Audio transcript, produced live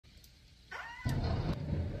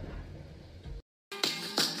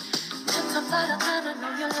times out of 10, I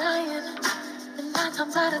know you're lying. And 9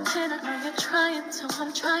 times out of 10, I know you're trying to.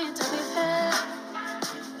 I'm trying to be fair.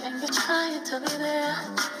 And you're trying to be there.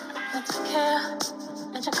 And to care.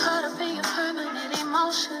 And you're caught up in your permanent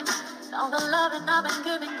emotions. All the loving I've been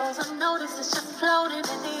giving goes unnoticed. It's just floating in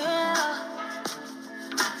the air.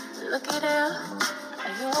 Look at it.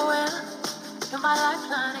 Are you aware? You're my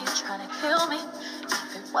lifeline and you're trying to kill me.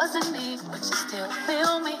 If it wasn't me, would you still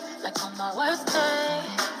feel me? Like on my worst day.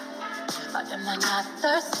 But am I not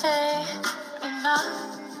thirsty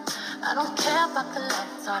enough? I don't care about the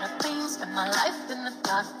lights or the beams. Spend my life in the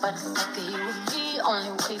dark, but it's like you and me.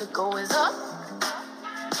 Only way to go is up.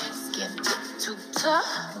 It's getting too tough.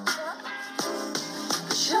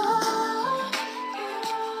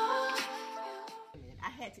 I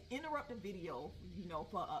had to interrupt the video, you know,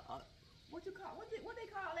 for what they call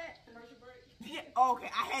that? Commercial break. Yeah, okay.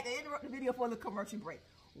 I had to interrupt the video for the commercial break.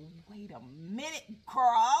 Wait a minute,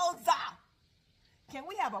 girls. Can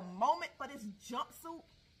we have a moment for this jumpsuit?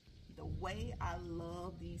 The way I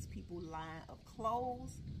love these people line of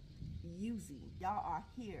clothes. Yuzi, y'all are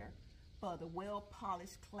here for the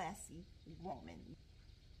well-polished, classy woman.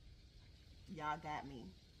 Y'all got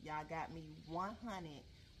me. Y'all got me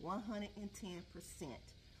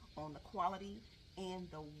 110% on the quality and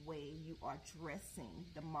the way you are dressing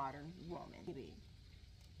the modern woman. Baby,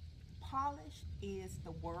 polish is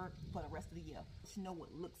the word for the rest of the year. You know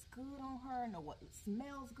what looks good on her, know what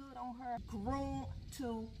smells good on her. Groom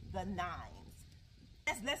to the nines.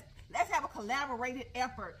 Let's have a collaborated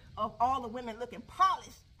effort of all the women looking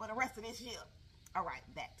polished for the rest of this year. All right,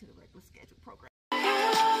 back to the regular scheduled program.